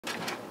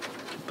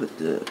put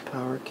the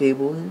power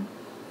cable in.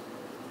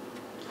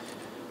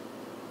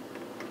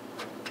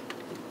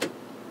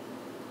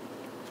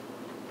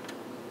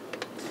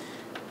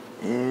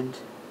 And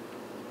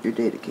your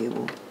data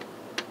cable.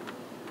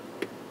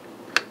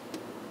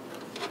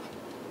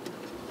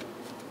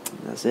 And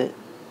that's it.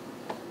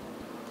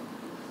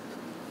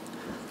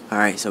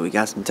 Alright, so we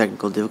got some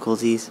technical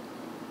difficulties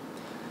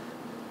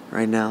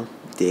right now.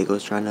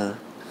 Diego's trying to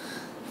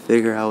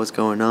figure out what's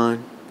going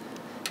on.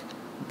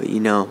 But you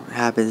know, it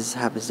happens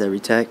to every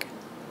tech.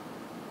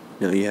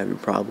 You know, you have your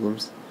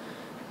problems.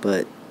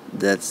 But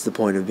that's the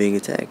point of being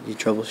a tech. You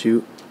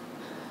troubleshoot.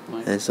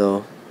 And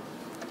so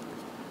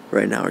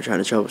right now we're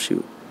trying to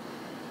troubleshoot.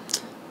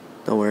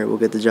 Don't worry, we'll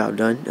get the job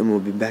done and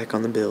we'll be back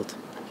on the build.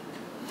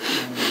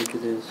 Look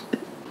at this.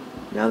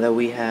 Now that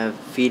we have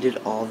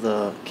feeded all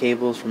the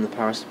cables from the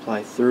power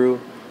supply through,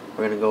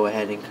 we're going to go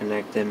ahead and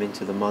connect them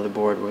into the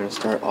motherboard. We're going to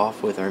start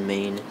off with our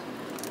main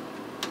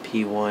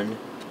P1,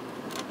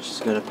 which is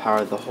going to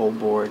power the whole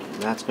board,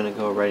 and that's going to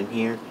go right in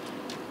here.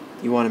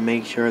 You want to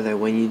make sure that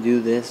when you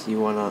do this, you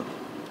want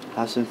to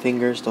have some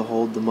fingers to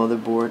hold the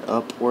motherboard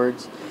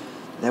upwards.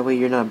 That way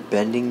you're not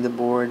bending the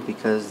board,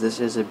 because this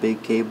is a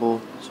big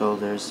cable, so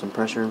there's some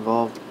pressure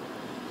involved.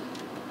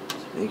 So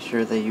make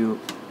sure that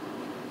you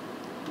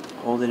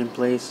hold it in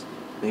place,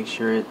 make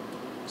sure it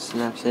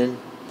snaps in.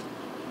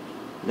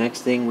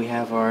 Next thing, we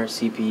have our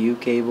CPU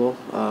cable.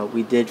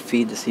 We did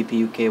feed the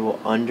CPU cable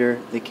under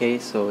the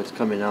case, so it's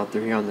coming out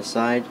through here on the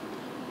side,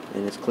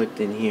 and it's clicked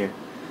in here.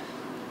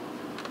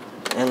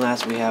 And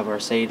last, we have our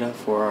SATA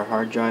for our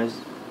hard drives.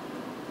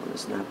 I'm going to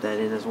snap that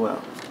in as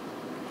well.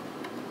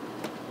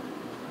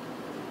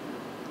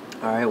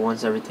 Alright,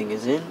 once everything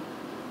is in,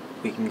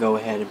 we can go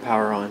ahead and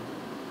power on.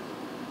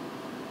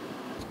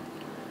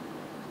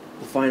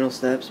 The final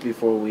steps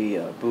before we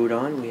boot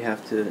on, we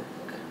have to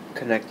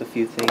connect a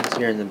few things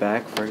here in the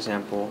back. For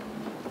example,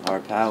 our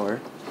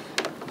power,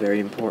 very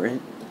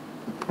important.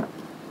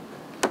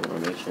 You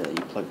want to make sure that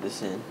you plug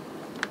this in.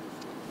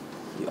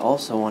 You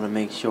also want to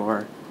make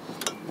sure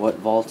what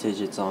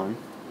voltage it's on.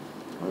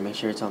 You want to make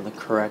sure it's on the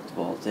correct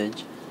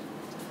voltage.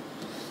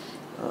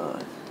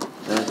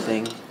 Another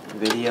thing,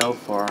 video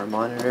for our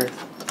monitor.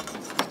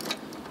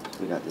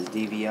 So we got this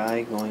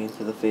DVI going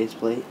into the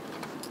faceplate.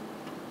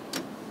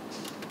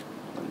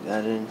 Plug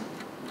that in.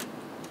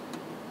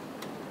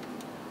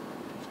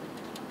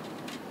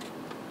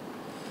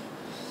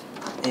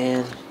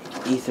 And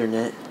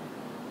Ethernet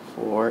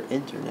for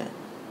internet.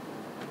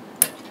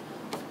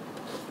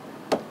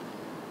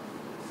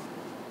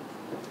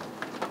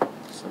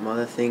 Some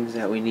other things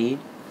that we need: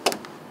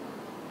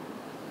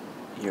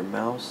 your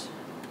mouse,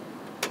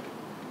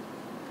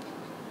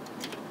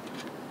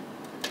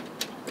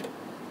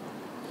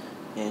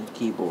 and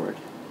keyboard.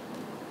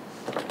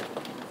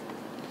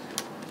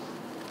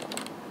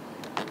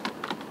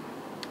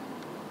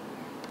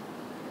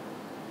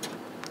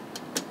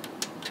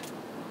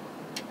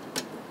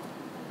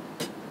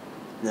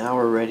 Now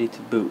we're ready to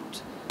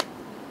boot.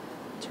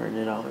 Turn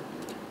it on.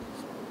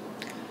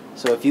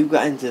 So if you've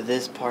gotten to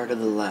this part of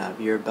the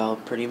lab, you're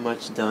about pretty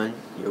much done.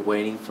 You're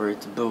waiting for it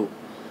to boot.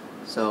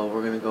 So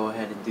we're going to go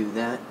ahead and do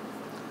that.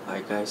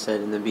 Like I said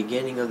in the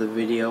beginning of the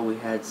video, we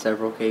had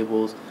several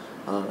cables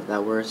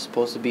that were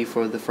supposed to be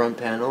for the front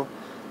panel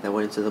that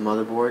went into the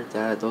motherboard.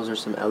 Those are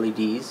some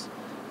LEDs,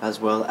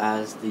 as well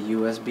as the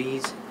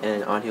USBs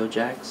and audio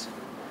jacks.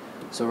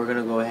 So we're going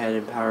to go ahead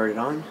and power it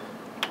on.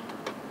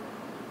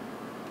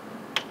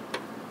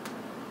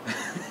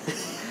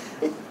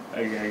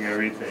 I got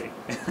everything.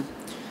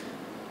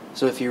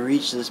 So if you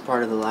reach this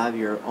part of the lab,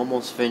 you're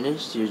almost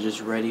finished. You're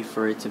just ready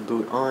for it to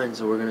boot on.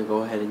 So we're going to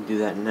go ahead and do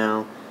that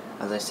now.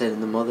 As I said,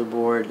 in the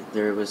motherboard,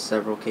 there was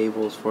several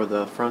cables for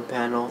the front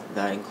panel.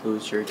 That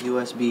includes your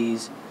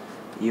USBs,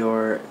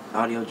 your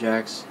audio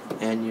jacks,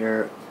 and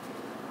your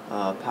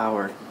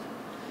power.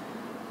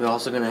 We're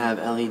also going to have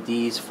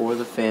LEDs for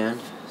the fan.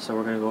 So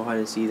we're going to go ahead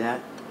and see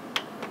that.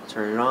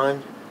 Turn it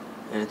on,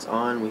 and it's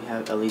on. We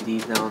have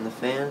LEDs now on the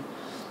fan.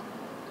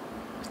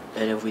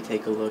 And if we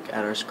take a look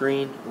at our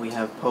screen, we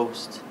have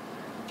post,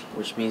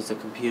 which means the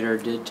computer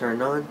did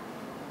turn on.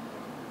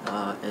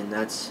 And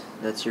that's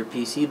your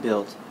PC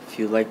build. If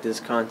you like this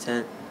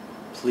content,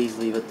 please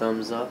leave a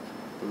thumbs up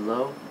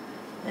below,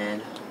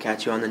 and I'll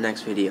catch you on the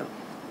next video.